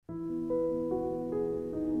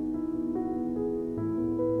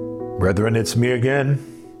Brethren, it's me again.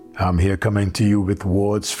 I'm here coming to you with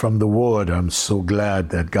words from the Word. I'm so glad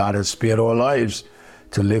that God has spared our lives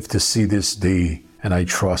to live to see this day. And I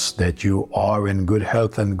trust that you are in good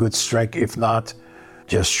health and good strength. If not,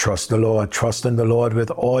 just trust the Lord. Trust in the Lord with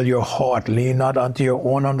all your heart. Lean not unto your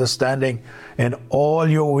own understanding. In all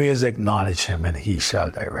your ways acknowledge him, and he shall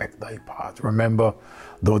direct thy path. Remember,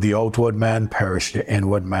 though the outward man perish, the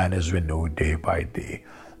inward man is renewed day by day.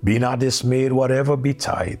 Be not dismayed, whatever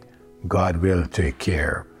betide, God will take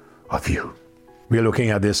care of you. We're looking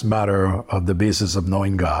at this matter of the basis of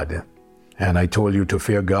knowing God. And I told you to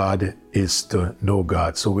fear God is to know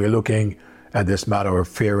God. So we're looking at this matter of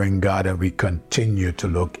fearing God, and we continue to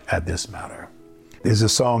look at this matter. There's a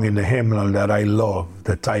song in the hymnal that I love,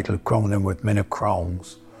 the title, Crown Him with Many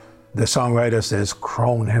Crowns. The songwriter says,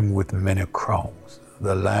 crown him with many crowns,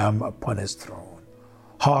 the Lamb upon his throne.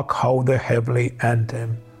 Hark how the heavenly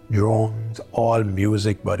anthem drones, all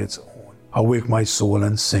music but its own. Awake my soul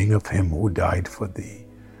and sing of him who died for thee,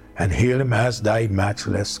 and hail him as thy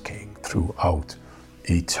matchless King throughout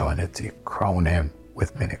eternity. Crown him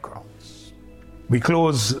with many crowns. We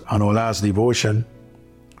close on our last devotion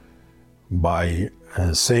by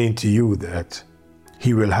saying to you that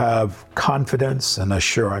he will have confidence and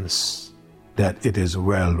assurance that it is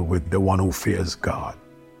well with the one who fears God,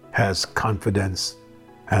 has confidence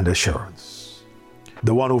and assurance.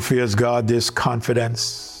 The one who fears God, this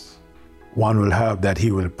confidence one will have that he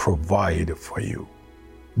will provide for you.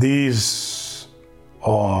 These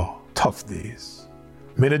are tough days.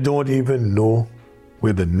 Many don't even know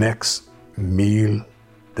where the next meal,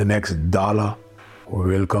 the next dollar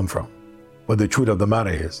will come from. But the truth of the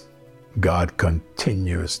matter is, God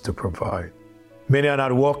continues to provide. Many are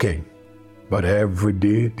not working, but every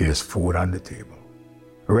day there's food on the table.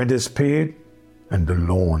 Rent is paid and the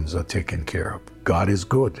loans are taken care of. God is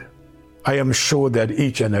good. I am sure that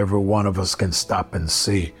each and every one of us can stop and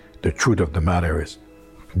say the truth of the matter is,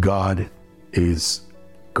 God is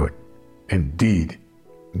good. Indeed,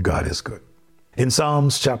 God is good. In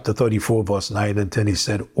Psalms chapter 34, verse 9 and 10, he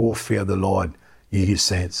said, O fear the Lord, ye his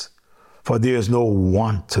saints, for there is no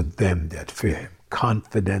want to them that fear him.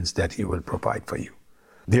 Confidence that he will provide for you.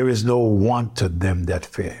 There is no want to them that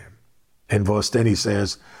fear him. In verse 10, he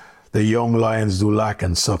says, the young lions do lack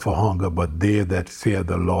and suffer hunger, but they that fear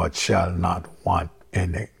the Lord shall not want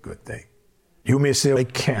any good thing. You may say, I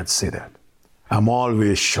can't say that. I'm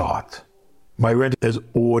always short. My rent is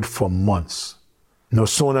owed for months. No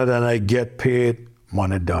sooner than I get paid,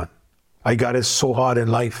 money done. I got it so hard in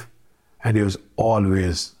life, and there's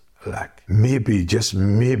always lack. Maybe, just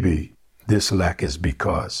maybe, this lack is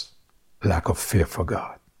because lack of fear for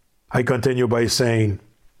God. I continue by saying,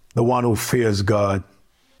 the one who fears God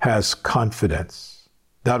has confidence.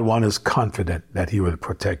 That one is confident that he will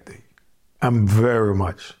protect thee. I'm very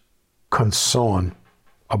much concerned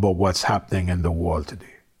about what's happening in the world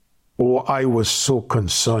today. Oh, I was so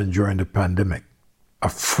concerned during the pandemic,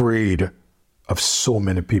 afraid of so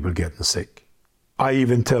many people getting sick. I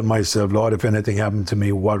even tell myself, Lord, if anything happened to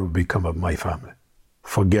me, what would become of my family?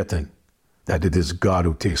 Forgetting that it is God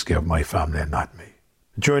who takes care of my family and not me.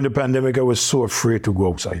 During the pandemic, I was so afraid to go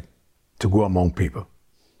outside, to go among people.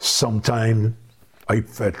 Sometimes I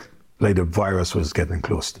felt like the virus was getting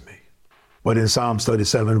close to me. But in Psalms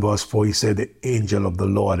 37, verse 4, he said, the angel of the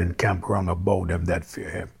Lord encamp round about them that fear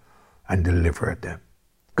him and delivereth them.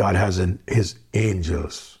 God has his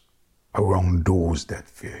angels around those that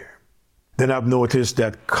fear him. Then I've noticed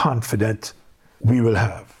that confident we will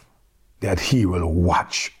have that he will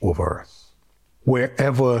watch over us.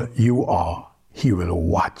 Wherever you are, he will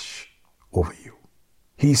watch over you.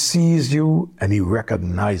 He sees you and he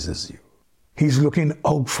recognizes you. He's looking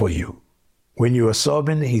out for you. When you are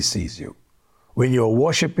serving, he sees you. When you are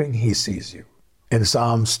worshiping, he sees you. In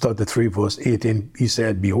Psalms 33, verse 18, he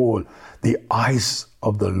said, behold, the eyes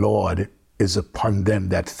of the Lord is upon them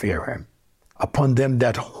that fear him, upon them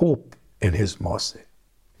that hope in his mercy.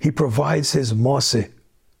 He provides his mercy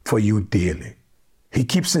for you daily. He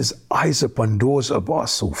keeps his eyes upon those of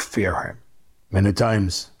us who fear him. Many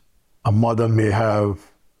times, a mother may have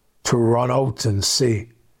to run out and say,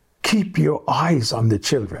 keep your eyes on the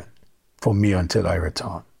children for me until I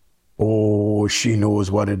return. Oh, she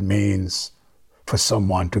knows what it means for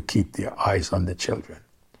someone to keep their eyes on the children.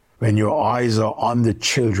 When your eyes are on the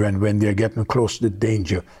children, when they're getting close to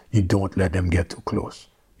danger, you don't let them get too close.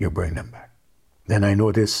 You bring them back. Then I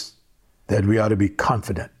notice that we ought to be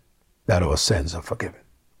confident that our sins are forgiven.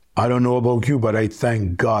 I don't know about you, but I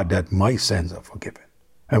thank God that my sins are forgiven.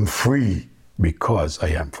 I'm free because I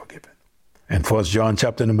am forgiven. In 1 John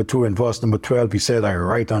chapter number 2 and verse number 12, he said, I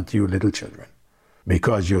write unto you, little children,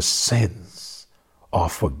 because your sins are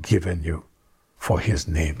forgiven you for his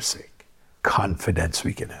name's sake. Confidence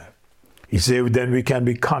we can have. He said, then we can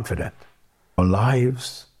be confident. Our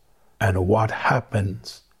lives and what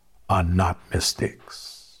happens are not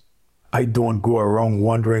mistakes. I don't go around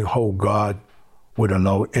wondering how God would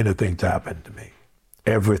allow anything to happen to me.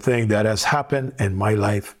 Everything that has happened in my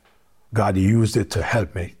life, God used it to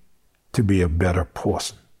help me to be a better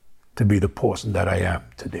person, to be the person that I am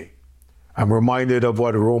today. I'm reminded of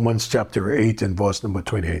what Romans chapter 8 and verse number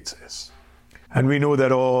 28 says. And we know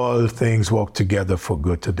that all things work together for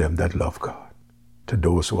good to them that love God, to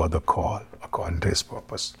those who are the called according to his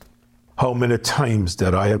purpose. How many times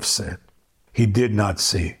that I have said, he did not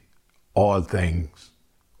say all things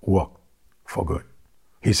work for good.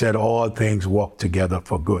 He said all things work together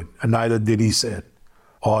for good. And neither did he say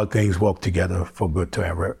all things work together for good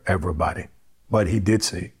to everybody. But he did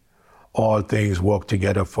say all things work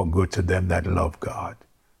together for good to them that love God,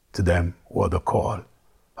 to them who are the called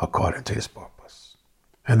according to his purpose.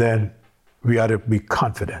 And then we ought to be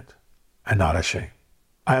confident and not ashamed.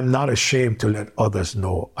 I am not ashamed to let others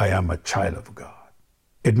know I am a child of God.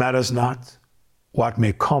 It matters not what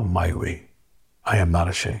may come my way. I am not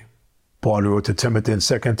ashamed. Paul wrote to Timothy in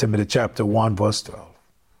 2 Timothy chapter 1, verse 12.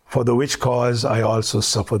 For the which cause I also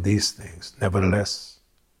suffer these things. Nevertheless,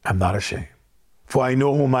 I'm not ashamed. For I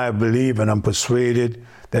know whom I have believed, and am persuaded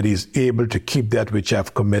that he is able to keep that which I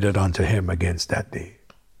have committed unto him against that day.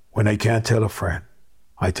 When I can't tell a friend,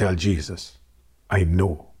 I tell Jesus, I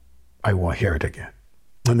know I won't hear it again.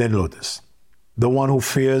 And then notice, the one who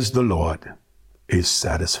fears the Lord is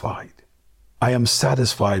satisfied. I am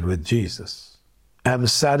satisfied with Jesus. I am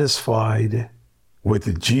satisfied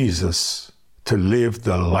with Jesus to live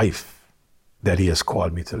the life that he has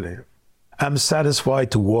called me to live. I'm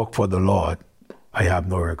satisfied to work for the Lord. I have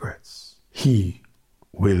no regrets. He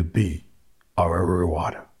will be our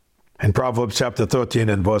rewarder. In Proverbs chapter 13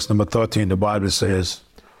 and verse number 13, the Bible says,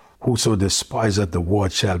 whoso despiseth the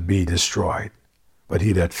word shall be destroyed, but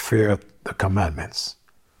he that feareth the commandments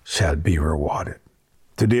shall be rewarded.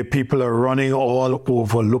 Today, people are running all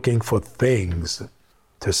over looking for things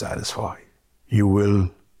to satisfy. You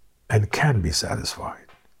will and can be satisfied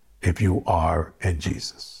if you are in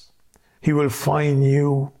Jesus. He will find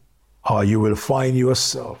you, or you will find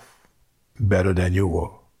yourself better than you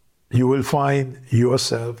were. You will find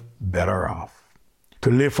yourself better off.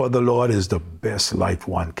 To live for the Lord is the best life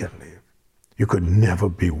one can live. You could never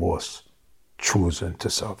be worse choosing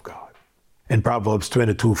to serve God. In Proverbs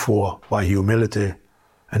 22:4, by humility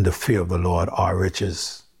and the fear of the Lord are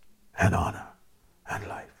riches and honor and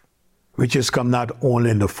life. Riches come not only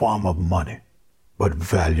in the form of money, but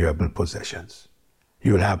valuable possessions.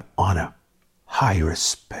 You'll have honor, high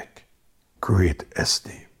respect, great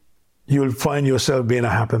esteem. You'll find yourself being a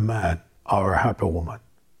happy man or a happy woman.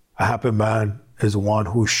 A happy man is one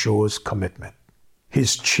who shows commitment.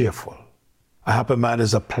 He's cheerful. A happy man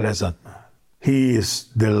is a pleasant man. He is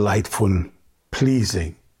delightful,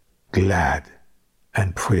 pleasing, glad,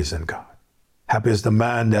 and praising God. Happy is the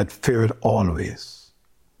man that feareth always,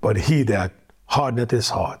 but he that hardeneth his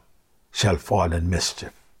heart shall fall in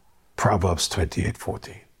mischief. Proverbs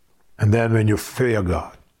 28:14. And then when you fear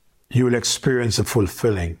God, you will experience the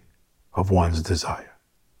fulfilling of one's desire.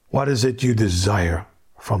 What is it you desire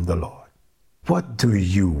from the Lord? What do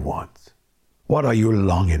you want? What are you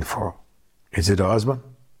longing for? Is it a husband?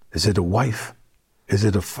 Is it a wife? Is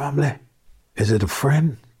it a family? Is it a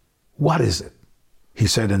friend? What is it? He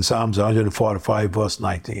said in Psalms 145, verse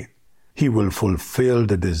 19, he will fulfill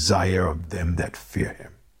the desire of them that fear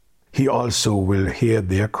him. He also will hear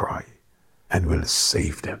their cry and will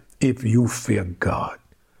save them. If you fear God,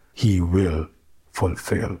 he will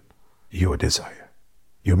fulfill your desire.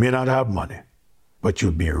 You may not have money, but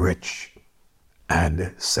you'll be rich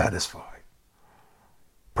and satisfied.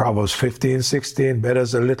 Proverbs 15:16, better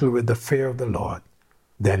is a little with the fear of the Lord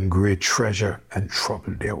than great treasure and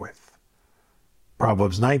trouble therewith.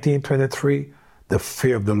 Proverbs 19:23, the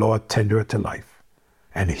fear of the Lord tendereth to life,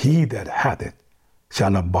 and he that hath it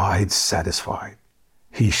shall abide satisfied.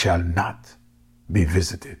 He shall not be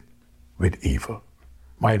visited with evil.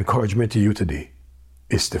 My encouragement to you today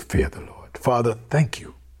is to fear the Lord. Father, thank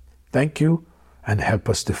you. Thank you, and help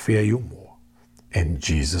us to fear you more. In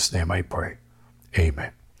Jesus' name I pray.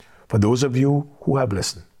 Amen. For those of you who have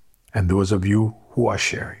listened, and those of you who are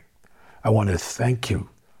sharing, I want to thank you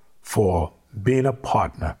for being a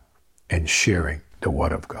partner in sharing the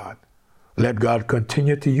Word of God. Let God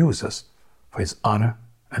continue to use us for his honor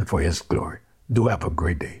and for his glory. Do have a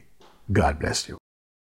great day. God bless you.